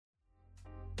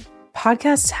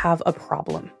Podcasts have a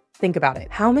problem. Think about it.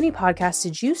 How many podcasts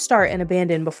did you start and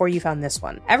abandon before you found this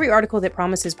one? Every article that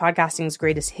promises podcasting's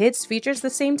greatest hits features the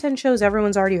same 10 shows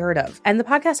everyone's already heard of. And the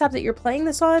podcast app that you're playing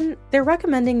this on, they're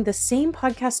recommending the same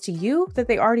podcast to you that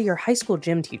they are to your high school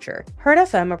gym teacher. Herd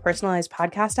FM, a personalized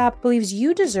podcast app, believes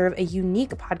you deserve a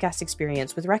unique podcast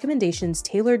experience with recommendations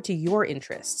tailored to your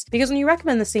interests. Because when you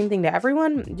recommend the same thing to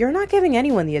everyone, you're not giving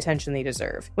anyone the attention they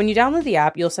deserve. When you download the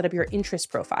app, you'll set up your interest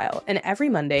profile, and every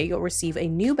Monday you'll receive a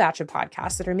new batch of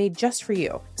podcasts that are made just for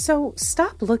you. So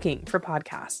stop looking for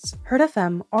podcasts. Herd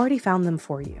FM already found them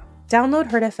for you.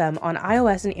 Download Herd FM on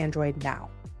iOS and Android now.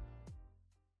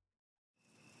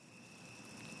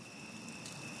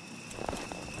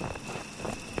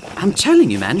 I'm telling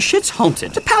you, man, shit's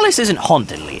haunted. The palace isn't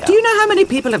haunted, Leo. Do you know how many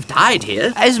people have died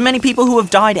here? As many people who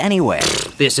have died anywhere.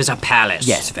 This is a palace.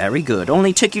 Yes, very good.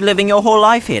 Only took you living your whole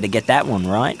life here to get that one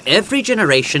right. Every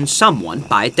generation, someone,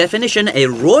 by definition a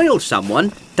royal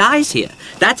someone, dies here.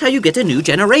 That's how you get a new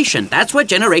generation. That's where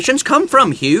generations come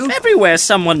from, Hugh. Everywhere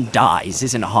someone dies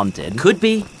isn't haunted. Could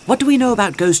be. What do we know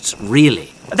about ghosts,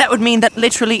 really? That would mean that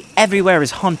literally everywhere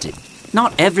is haunted.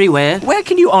 Not everywhere. Where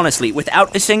can you honestly,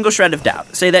 without a single shred of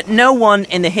doubt, say that no one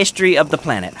in the history of the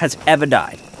planet has ever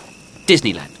died?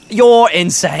 Disneyland. You're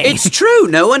insane. It's true.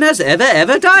 No one has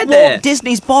ever died there. Walt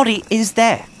Disney's body is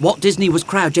there. Walt Disney was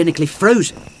cryogenically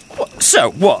frozen.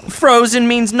 So what? Frozen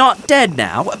means not dead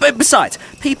now? But besides,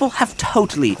 people have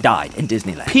totally died in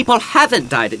Disneyland. People haven't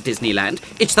died at Disneyland.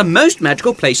 It's the most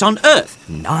magical place on Earth.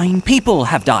 9 people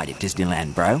have died at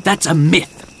Disneyland, bro. That's a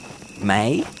myth.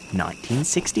 May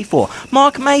 1964.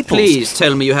 Mark Maples. Please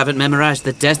tell me you haven't memorized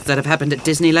the deaths that have happened at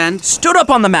Disneyland. Stood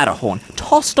up on the Matterhorn,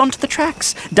 tossed onto the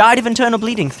tracks, died of internal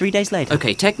bleeding 3 days later.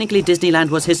 Okay, technically Disneyland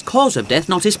was his cause of death,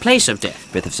 not his place of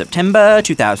death. 5th of September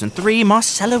 2003,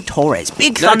 Marcelo Torres.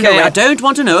 Big Thunder. Okay, I don't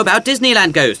want to know about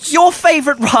Disneyland ghosts. Your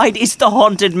favourite ride is the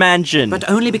Haunted Mansion. But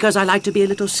only because I like to be a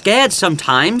little scared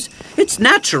sometimes. It's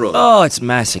natural. Oh, it's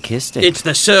masochistic. It's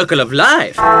the circle of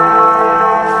life.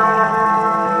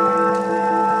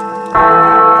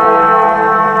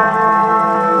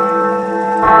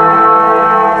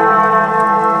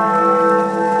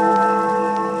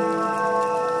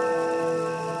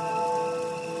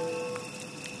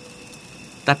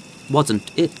 That wasn't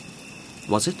it,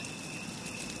 was it?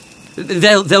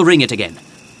 They'll ring it again.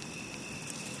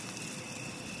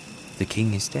 The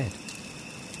king is dead.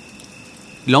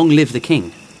 Long live the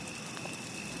king.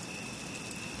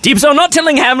 Deep Zone not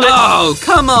telling Hamlet. Oh,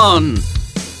 come on!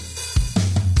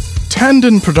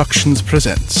 Tandon Productions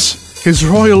presents His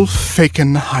Royal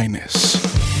Faken Highness.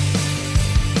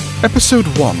 Episode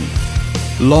 1.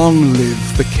 Long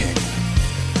Live the King.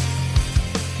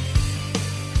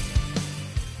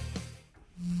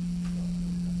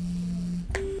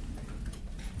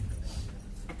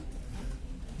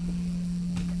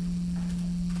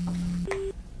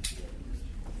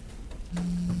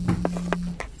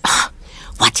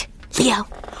 What? Leo,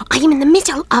 I am in the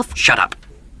middle of... Shut up.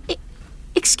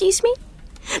 Excuse me?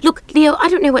 Look, Leo, I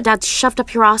don't know what Dad's shoved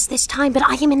up your ass this time, but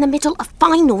I am in the middle of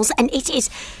finals, and it is...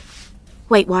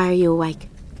 Wait, why are you awake?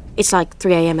 It's like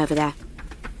 3 a.m. over there.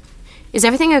 Is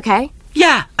everything okay?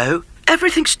 Yeah, oh,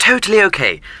 everything's totally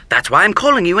okay. That's why I'm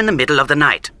calling you in the middle of the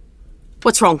night.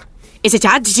 What's wrong? Is it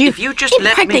Dad? Did you If you just let me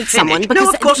impregnate finish... someone? Because No,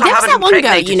 of course I there was haven't that one girl,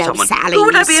 impregnated someone. Sally, Who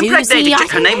would I be Susie, impregnating?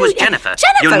 Her name was Jennifer.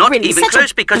 You're not really, even such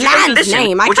close a because you don't bland listen,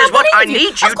 name. which can't is what I believe you.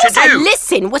 need you Of course to do. I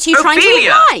listen. What are you trying to Ophelia!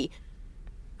 imply?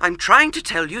 I'm trying to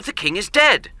tell you the king is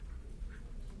dead.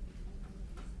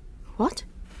 What?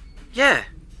 Yeah.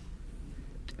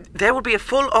 There will be a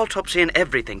full autopsy and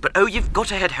everything, but you've got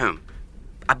to head home.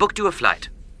 I booked you a flight.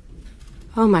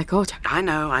 Oh my God. I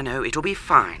know, it'll be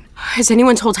fine. Has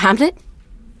anyone told Hamlet?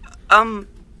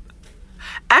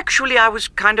 Actually, I was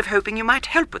kind of hoping you might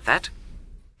help with that.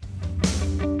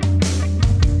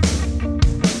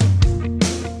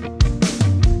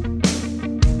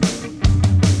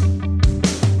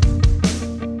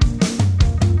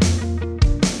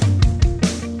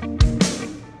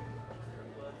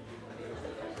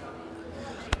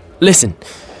 Listen,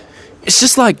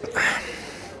 it's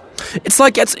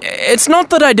not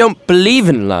that I don't believe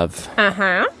in love.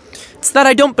 Uh-huh. It's that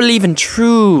I don't believe in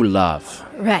true love.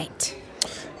 Right.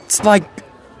 It's like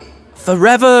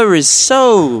forever is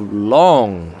so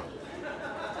long.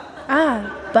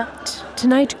 But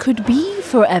tonight could be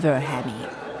forever, Hammy.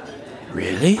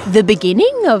 Really? The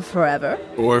beginning of forever.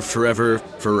 Or forever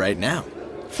for right now.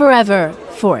 Forever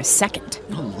for a second.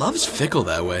 Oh, love's fickle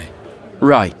that way.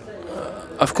 Right.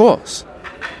 Of course.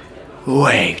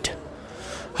 Wait.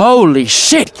 Holy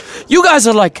shit! You guys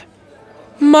are like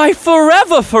my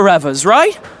forevers,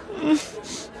 right?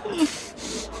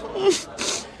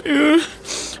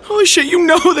 Oh shit, you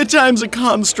know that time's a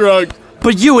construct.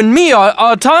 But you and me,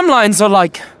 our timelines are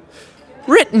like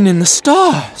written in the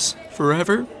stars.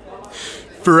 Forever?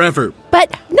 Forever.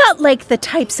 But not like the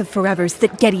types of forevers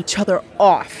that get each other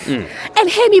off. And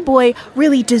Hammy Boy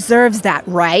really deserves that,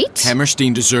 right?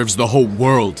 Hammerstein deserves the whole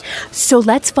world. So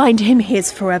let's find him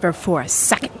his forever for a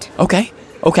second. Okay.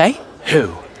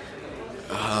 Who?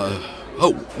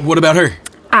 Oh, what about her?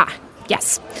 Ah,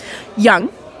 yes.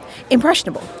 Young,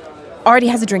 impressionable, already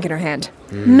has a drink in her hand.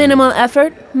 Minimal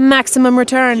effort, maximum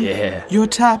return. Yeah. Your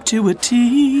type to a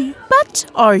T. But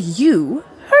are you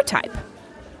her type?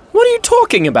 What are you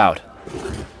talking about?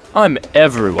 I'm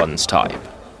everyone's type.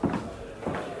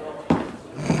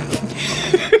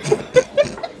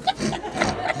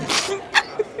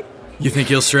 You think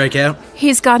he'll strike out?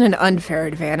 He's got an unfair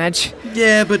advantage.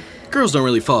 Yeah, but girls don't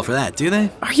really fall for that, do they?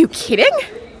 Are you kidding?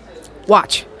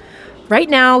 Watch. Right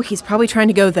now, he's probably trying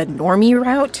to go the normie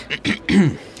route.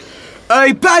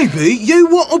 Hey, baby, you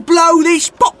want to blow this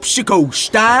popsicle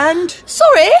stand?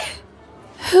 Sorry?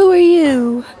 Who are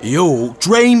you? Your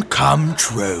dream come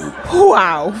true.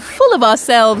 Wow, full of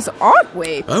ourselves, aren't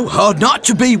we? Oh, hard not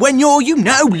to be when you're,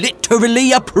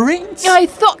 literally a prince. I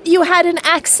thought you had an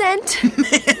accent.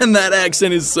 And that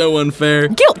accent is so unfair.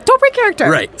 Gil, don't break character.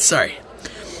 Right, sorry.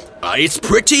 It's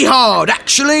pretty hard,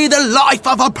 actually, the life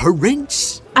of a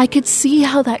prince. I could see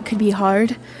how that could be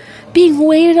hard. Being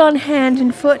waited on hand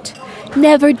and foot,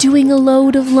 never doing a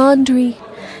load of laundry,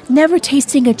 never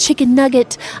tasting a chicken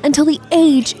nugget until the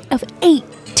age of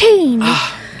 18.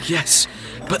 Yes,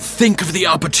 but think of the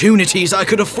opportunities I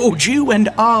could afford you and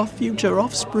our future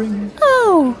offspring.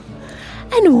 Oh,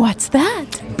 and what's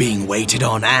that? Being waited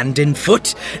on hand and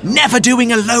foot, never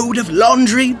doing a load of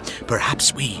laundry.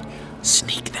 Perhaps we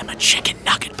sneak them a chicken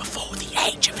nugget before the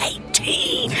age of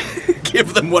 18.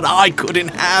 Give them what I couldn't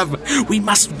have. We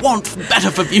must want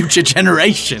better for future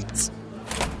generations.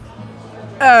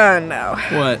 No.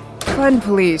 What? Fun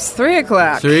police, 3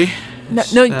 o'clock. 3? No,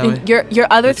 Sally. your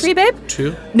other 3, babe?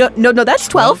 2? No, that's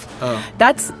 12. Oh.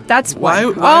 That's Why-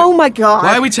 one. why- Oh my god.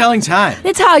 Why are we telling time?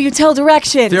 It's how you tell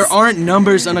directions. There aren't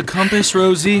numbers on a compass,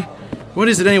 Rosie. What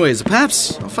is it anyways? The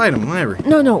Paps? I'll fight them, whatever.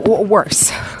 No,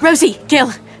 worse. Rosie,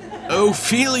 Gil,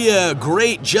 Ophelia,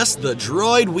 great, just the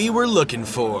droid we were looking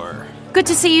for. good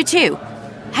to see you too.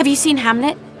 Have you seen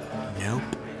Hamlet? Nope.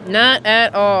 Not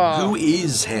at all. Who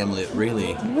is Hamlet,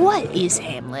 really? What is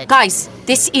Hamlet? Guys,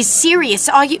 this is serious.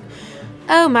 Are you...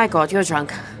 Oh my god, you're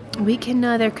drunk. We can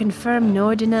neither confirm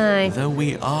nor deny. Though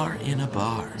we are in a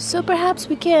bar. So perhaps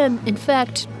we can, in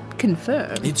fact,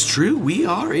 confirm. It's true, we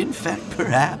are, in fact,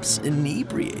 perhaps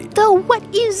inebriated. Though what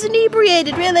is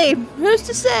inebriated, really? Who's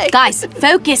to say? Guys,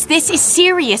 focus. This is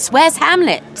serious. Where's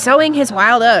Hamlet? Sowing his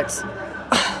wild oats.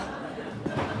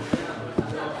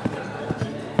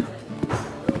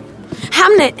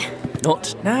 Hamlet!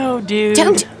 Not now, dude.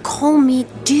 Don't call me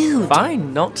dude.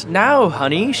 Fine, not now,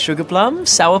 honey. Sugar plum,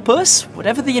 sourpuss,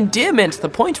 whatever the endearment, the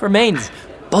point remains.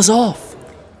 Buzz off.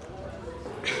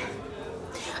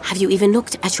 Have you even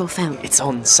looked at your phone? It's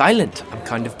on silent. I'm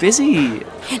kind of busy.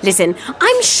 Listen,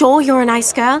 I'm sure you're a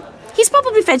nice girl. He's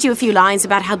probably fed you a few lines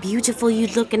about how beautiful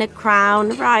you'd look in a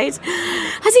crown, right?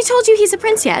 Has he told you he's a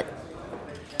prince yet?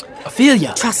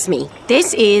 Ophelia. Trust me,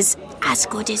 this is as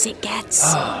good as it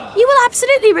gets. You will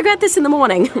absolutely regret this in the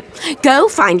morning. Go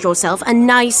find yourself a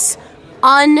nice,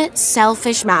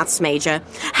 unselfish maths major.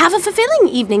 Have a fulfilling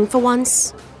evening for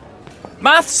once.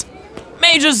 Maths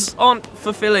majors aren't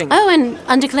fulfilling. Oh, and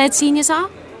undeclared seniors are?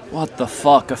 What the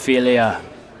fuck, Ophelia?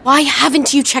 Why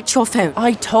haven't you checked your phone?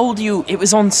 I told you it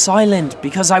was on silent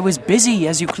because I was busy,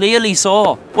 as you clearly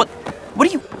saw. What are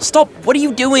you... Stop, what are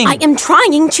you doing? I am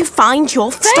trying to find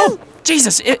your phone. Stop!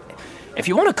 Jesus, if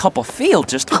you want a cup of feel,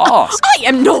 just ask. I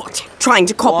am not trying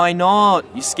to cop. Why not?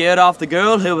 You scared off the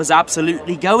girl who was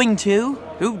absolutely going to.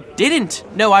 Who didn't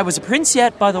know I was a prince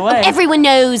yet, by the way. Everyone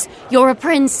knows you're a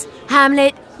prince,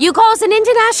 Hamlet. You cause an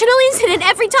international incident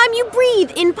every time you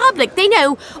breathe in public. They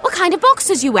know what kind of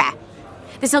boxers you wear.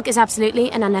 The silk is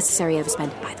absolutely an unnecessary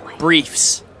overspend, by the way.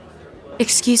 Briefs.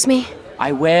 Excuse me?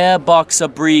 I wear boxer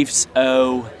briefs,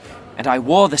 and I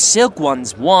wore the silk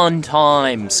ones one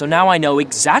time, so now I know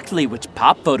exactly which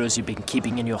pop photos you've been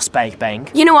keeping in your spank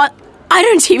bank. You know what? I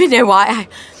don't even know why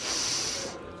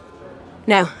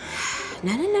No.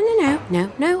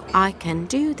 No, I can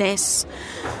do this.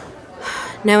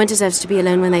 No one deserves to be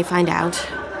alone when they find out.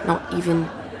 Not even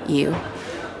you.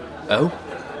 Oh?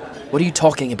 What are you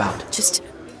talking about? Just...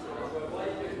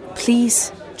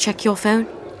 please check your phone.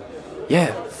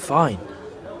 Yeah, fine.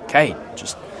 Okay,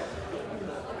 just...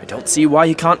 I don't see why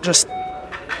you can't just...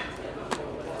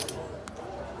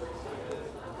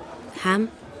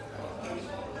 Ham?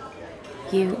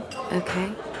 You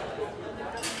okay?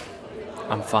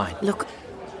 I'm fine. Look,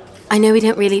 I know we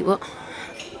don't really... Well,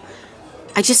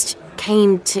 I just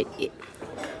came to,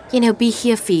 be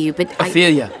here for you, but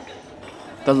Ophelia,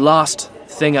 the last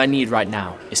thing I need right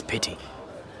now is pity.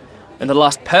 And the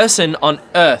last person on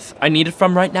Earth I need it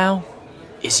from right now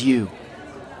is you.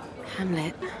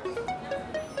 Hamlet.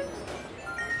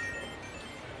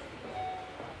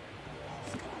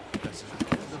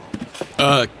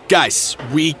 Guys,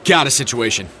 we got a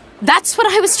situation. That's what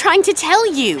I was trying to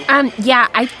tell you. Yeah,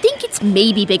 I think it's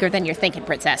maybe bigger than you're thinking,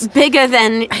 Princess. Bigger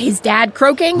than... His dad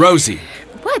croaking? Rosie.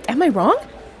 What? Am I wrong?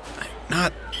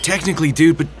 Not technically,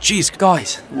 dude, but geez.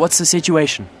 Guys, what's the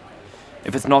situation?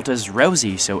 If it's not as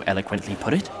Rosie so eloquently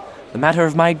put it, the matter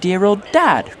of my dear old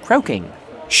dad croaking.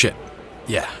 Shit.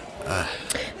 Yeah.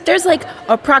 There's like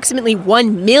approximately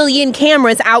 1 million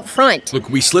cameras out front. Look,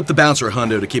 we slipped the bouncer a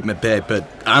hundo to keep him at bay, but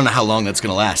I don't know how long that's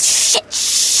gonna last.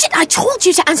 Shit, I told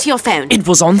you to answer your phone. It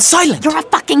was on silent. You're a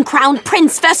fucking crown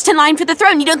prince, first in line for the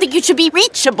throne. You don't think you should be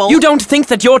reachable? You don't think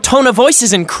that your tone of voice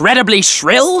is incredibly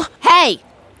shrill? Hey!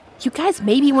 You guys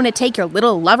maybe want to take your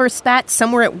little lover spat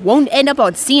somewhere it won't end up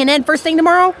on CNN first thing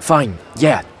tomorrow? Fine,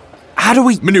 yeah. How do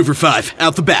we... Maneuver 5,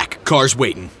 out the back. Car's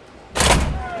waiting.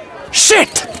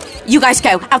 Shit! You guys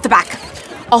go, out the back.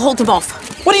 I'll hold them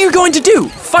off. What are you going to do?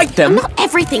 Fight them? Not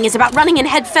everything is about running in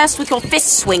head first with your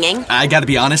fists swinging. I gotta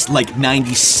be honest, like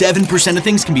 97% of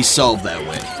things can be solved that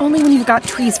way. Only when you've got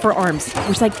trees for arms,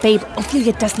 which, babe,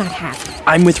 Ophelia does not have.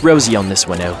 I'm with Rosie on this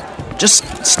one, Just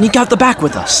sneak out the back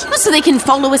with us. So they can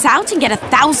follow us out and get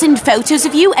 1,000 photos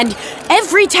of you, and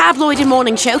every tabloid and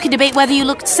morning show can debate whether you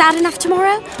looked sad enough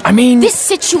tomorrow? I mean... This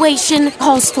situation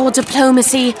calls for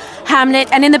diplomacy,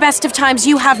 Hamlet, and in the best of times,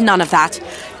 you have none of that.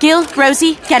 Gil,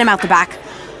 Rosie, get him out the back.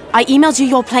 I emailed you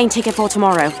your plane ticket for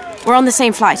tomorrow. We're on the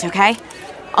same flight, okay?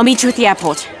 I'll meet you at the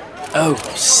airport. Oh,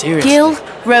 seriously? Gil,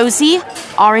 Rosie,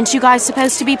 aren't you guys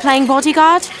supposed to be playing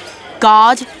bodyguard?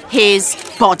 Guard his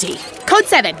body. Code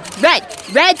 7.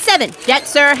 Red 7. Yes,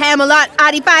 sir. Ham-a-lot.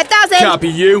 Audi 5000. Copy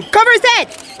you. Cover his head.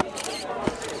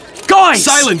 Guys!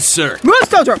 Silence, sir. Move,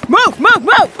 soldier. Move.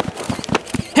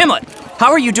 Hamlet,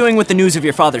 how are you doing with the news of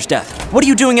your father's death? What are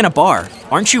you doing in a bar?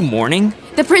 Aren't you mourning?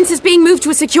 The prince is being moved to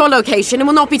a secure location and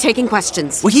will not be taking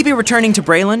questions. Will he be returning to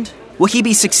Brayland? Will he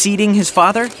be succeeding his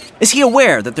father? Is he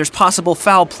aware that there's possible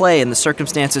foul play in the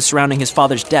circumstances surrounding his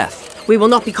father's death? We will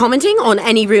not be commenting on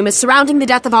any rumors surrounding the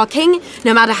death of our king,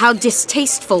 no matter how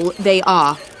distasteful they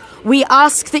are. We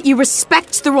ask that you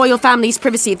respect the royal family's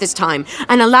privacy at this time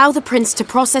and allow the prince to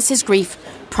process his grief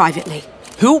privately.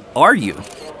 Who are you?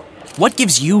 What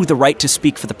gives you the right to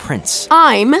speak for the prince?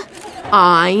 I'm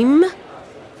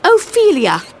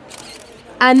Ophelia.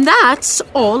 And that's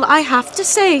all I have to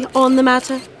say on the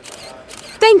matter.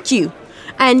 Thank you.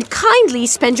 And kindly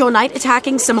spend your night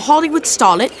attacking some Hollywood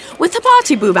starlet with a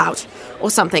party boob out,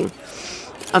 or something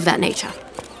of that nature.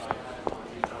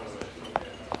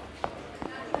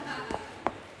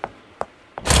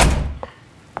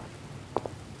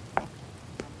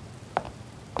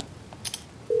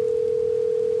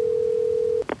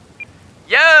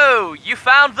 Yo, you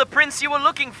found the prince you were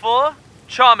looking for?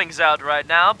 Charming's out right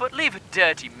now, but leave a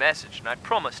dirty message and I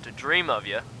promise to dream of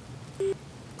you.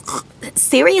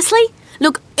 Seriously?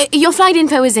 Look, your flight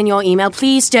info is in your email.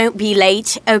 Please don't be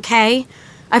late, okay?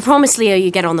 I promise, Leo,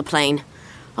 you get on the plane.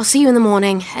 I'll see you in the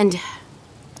morning, and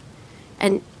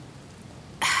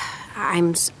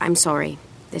I'm sorry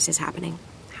this is happening,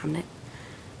 Hamlet.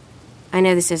 I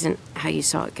know this isn't how you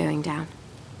saw it going down.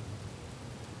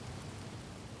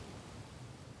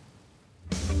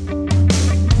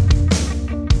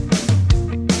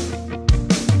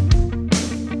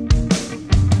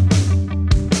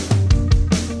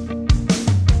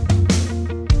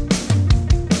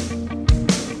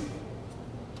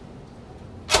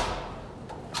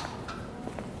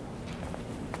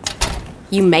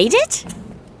 You made it?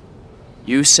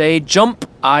 You say jump,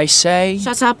 I say...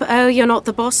 Shut up. Oh, you're not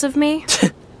the boss of me?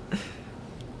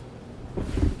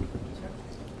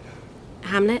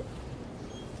 Hamlet?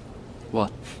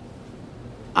 What?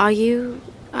 Are you,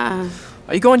 Are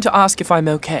you going to ask if I'm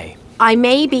okay? I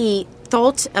maybe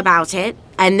thought about it,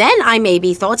 and then I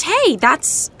maybe thought, hey,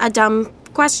 that's a dumb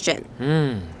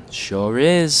question. Sure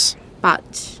is.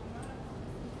 But...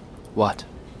 What?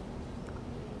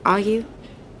 Are you,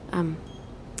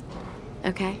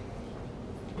 okay?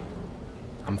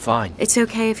 I'm fine. It's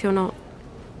okay if you're not.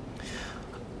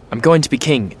 I'm going to be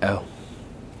king, oh.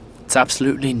 It's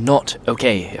absolutely not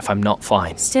okay if I'm not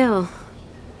fine. Still,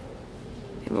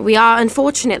 we are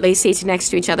unfortunately seated next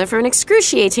to each other for an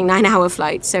excruciating 9-hour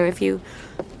flight, so if you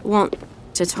want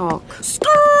to talk...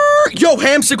 Yo,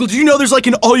 Hamsicle, do you know there's like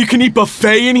an all-you-can-eat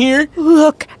buffet in here?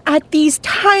 Look at these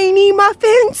tiny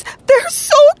muffins. They're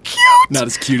so cute. Not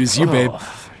as cute as you, babe.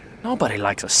 Nobody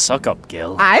likes a suck-up,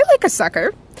 Gil. I like a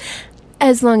sucker.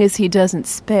 As long as he doesn't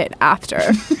spit after.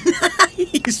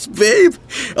 Nice, babe.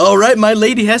 All right, my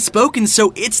lady has spoken,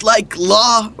 so it's like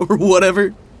law or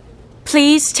whatever.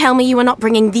 Please tell me you are not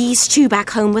bringing these two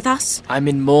back home with us. I'm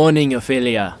in mourning,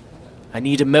 Ophelia. I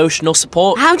need emotional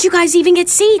support. How'd you guys even get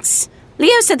seats?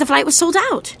 Leo said the flight was sold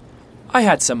out. I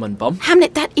had someone bump.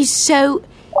 Hamlet, that is so...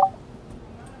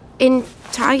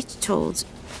 entitled.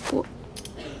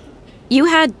 You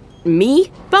had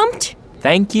me bumped?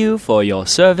 Thank you for your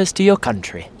service to your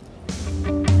country.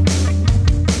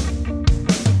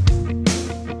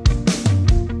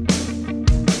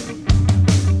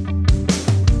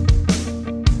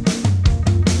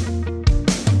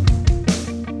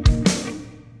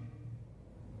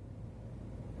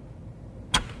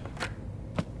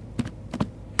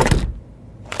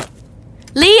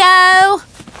 Leo!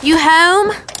 You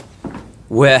home?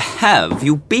 Where have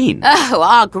you been? Oh,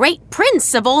 our great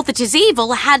prince of all that is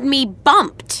evil had me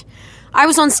bumped. I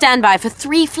was on standby for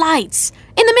 3 flights.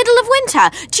 In the middle of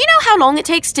winter. Do you know how long it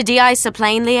takes to de-ice a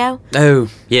plane, Leo? Oh,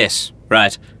 yes,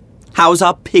 right. How's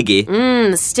our piggy?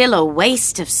 Still a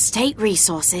waste of state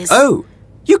resources. Oh,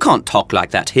 you can't talk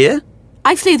like that here.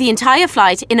 I flew the entire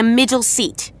flight in a middle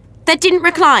seat that didn't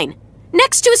recline,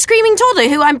 next to a screaming toddler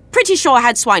who I'm pretty sure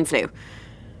had swine flu.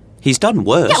 He's done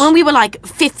worse. Yeah, when we were like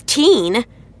 15.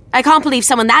 I can't believe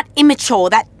someone that immature,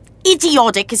 that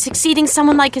idiotic, is succeeding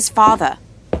someone like his father.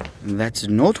 That's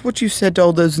not what you said to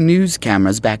all those news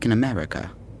cameras back in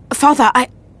America. Father, I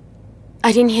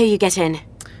didn't hear you get in.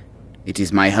 It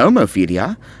is my home,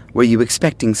 Ophelia. Were you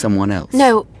expecting someone else?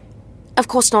 No, of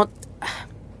course not.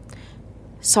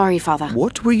 Sorry, Father.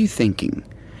 What were you thinking?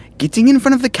 Getting in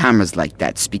front of the cameras like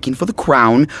that, speaking for the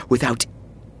crown, without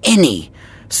any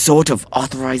sort of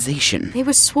authorization. They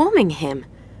were swarming him,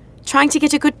 trying to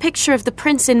get a good picture of the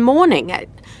prince in mourning.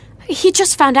 He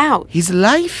just found out. His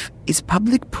life is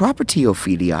public property,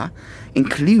 Ophelia,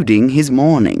 including his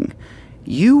mourning.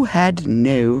 You had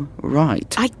no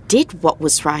right. I did what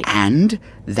was right. And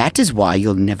that is why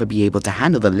you'll never be able to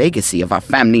handle the legacy of our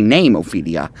family name,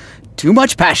 Ophelia. Too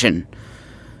much passion.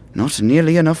 Not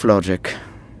nearly enough logic.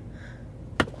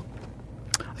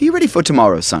 Are you ready for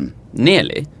tomorrow, son?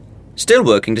 Nearly. Still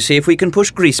working to see if we can push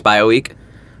Greece by a week.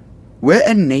 We're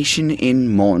a nation in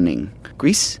mourning.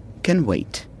 Greece can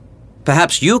wait.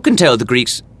 Perhaps you can tell the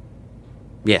Greeks...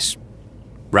 Yes.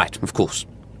 Right, of course.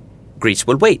 Greece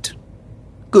will wait.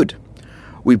 Good.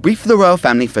 We brief the royal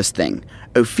family first thing.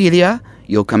 Ophelia,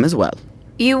 you'll come as well.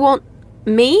 You want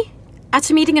me at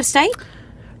a meeting of state?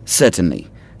 Certainly.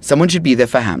 Someone should be there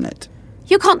for Hamlet.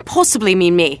 You can't possibly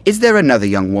mean me. Is there another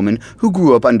young woman who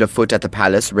grew up underfoot at the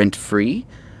palace rent-free?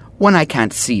 One I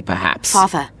can't see, perhaps.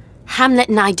 Father, Hamlet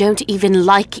and I don't even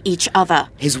like each other.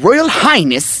 His Royal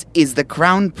Highness is the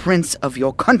crown prince of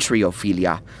your country,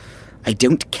 Ophelia. I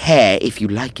don't care if you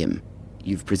like him.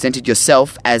 You've presented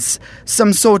yourself as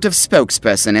some sort of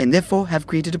spokesperson and therefore have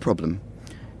created a problem.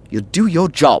 You'll do your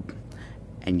job,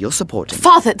 and you'll support him.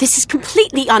 Father, this is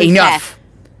completely unfair. Enough!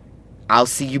 I'll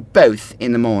see you both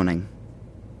in the morning.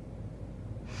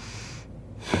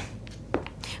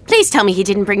 Please tell me he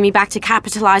didn't bring me back to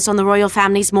capitalize on the royal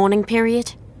family's mourning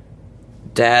period.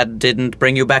 Dad didn't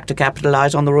bring you back to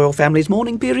capitalize on the royal family's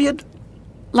mourning period?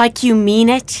 Like you mean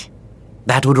it?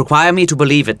 That would require me to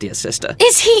believe it, dear sister.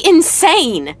 Is he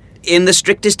insane? In the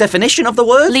strictest definition of the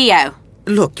word? Leo.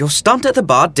 Look, your stunt at the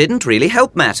bar didn't really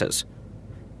help matters.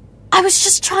 I was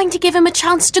just trying to give him a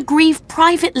chance to grieve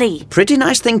privately. Pretty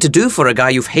nice thing to do for a guy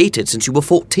you've hated since you were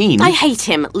 14. I hate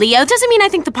him, Leo. Doesn't mean I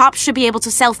think the Pops should be able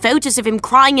to sell photos of him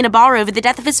crying in a bar over the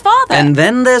death of his father. And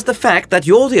then there's the fact that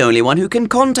you're the only one who can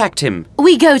contact him.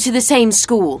 We go to the same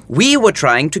school. We were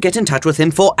trying to get in touch with him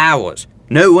for hours.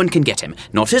 No one can get him.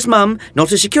 Not his mum, not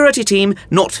his security team,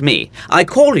 not me. I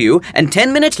call you, and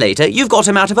 10 minutes later, you've got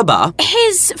him out of a bar.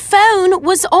 His phone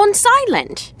was on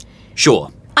silent.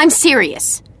 Sure. I'm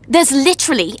serious. There's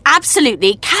literally,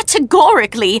 absolutely,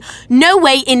 categorically no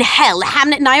way in hell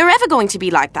Hamlet and I are ever going to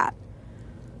be like that.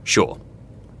 Sure.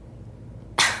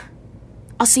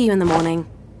 I'll see you in the morning,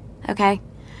 okay?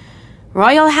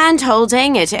 Royal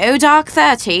hand-holding at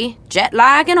dark:30, jet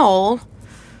lag and all.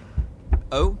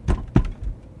 Oh?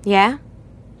 Yeah?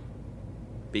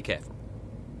 Be careful.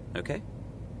 Okay?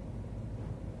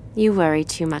 You worry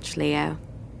too much, Leo.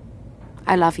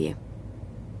 I love you.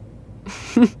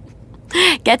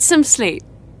 Get some sleep.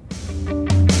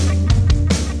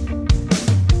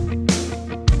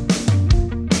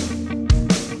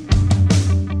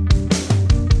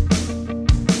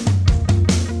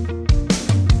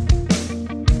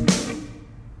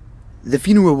 The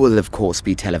funeral will, of course,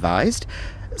 be televised.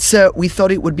 Sir, we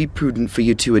thought it would be prudent for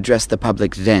you to address the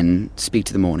public, then speak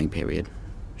to the mourning period.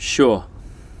 Sure.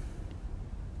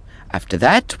 After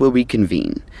that, we'll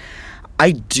reconvene.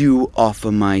 I do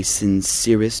offer my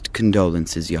sincerest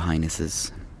condolences, Your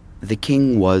Highnesses. The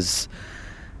king was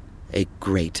a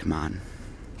great man.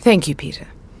 Thank you, Peter.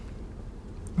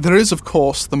 There is, of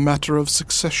course, the matter of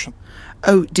succession.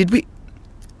 Oh, did we?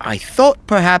 I thought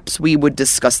perhaps we would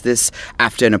discuss this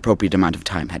after an appropriate amount of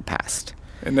time had passed.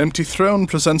 An empty throne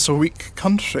presents a weak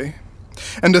country.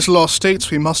 And as law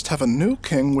states, we must have a new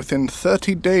king within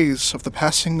 30 days of the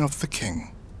passing of the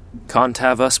king. Can't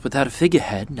have us without a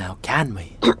figurehead, now can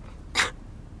we?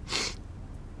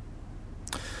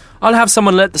 I'll have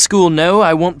someone let the school know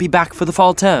I won't be back for the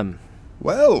fall term.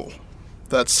 Well,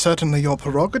 that's certainly your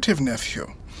prerogative,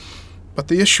 nephew. But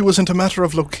the issue isn't a matter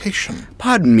of location.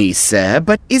 Pardon me, sir,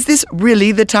 but is this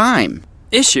really the time?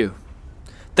 Issue?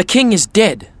 The king is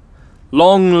dead.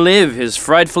 Long live his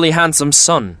frightfully handsome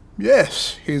son.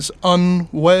 Yes, his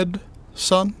unwed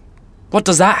son. What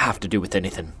does that have to do with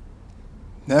anything?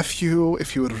 Nephew,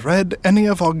 if you had read any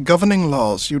of our governing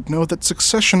laws, you'd know that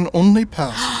succession only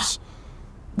passes.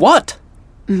 What?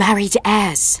 Married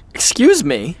heirs. Excuse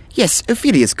me? Yes,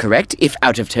 Ophelia's correct, if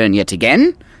out of turn yet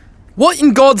again. What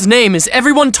in God's name is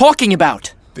everyone talking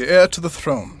about? The heir to the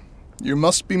throne. You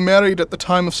must be married at the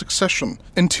time of succession.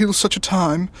 Until such a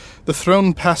time, the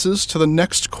throne passes to the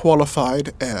next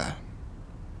qualified heir.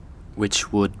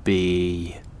 Which would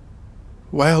be...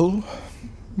 Well,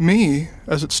 me,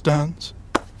 as it stands.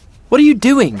 What are you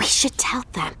doing? We should tell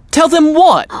them. Tell them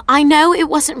what? I know it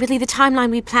wasn't really the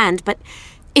timeline we planned, but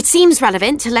it seems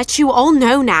relevant to let you all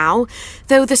know now,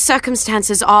 though the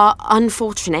circumstances are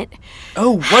unfortunate.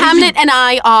 Oh, what Hamlet and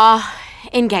I are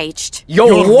engaged.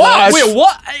 You're what? Wait,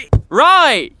 what?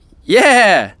 Right.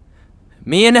 Yeah.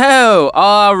 Me and Ho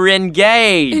are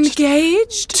engaged.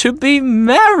 Engaged? To be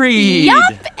married.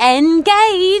 Yup,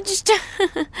 engaged.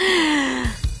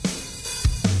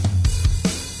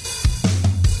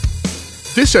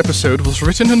 This episode was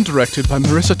written and directed by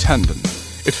Marissa Tandon.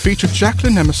 It featured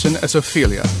Jacqueline Emerson as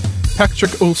Ophelia,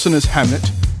 Patrick Olson as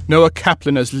Hamlet, Noah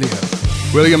Kaplan as Leo,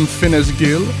 William Finn as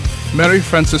Gil, Mary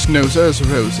Frances Noza as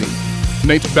Rosie,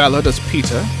 Nate Ballard as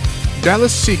Peter,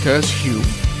 Dallas Seeker as Hugh,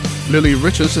 Lily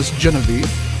Richards as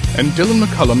Genevieve, and Dylan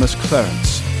McCullum as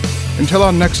Clarence. Until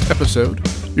our next episode,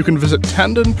 you can visit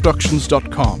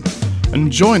tandonproductions.com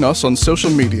and join us on social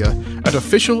media at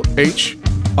officialhrfh.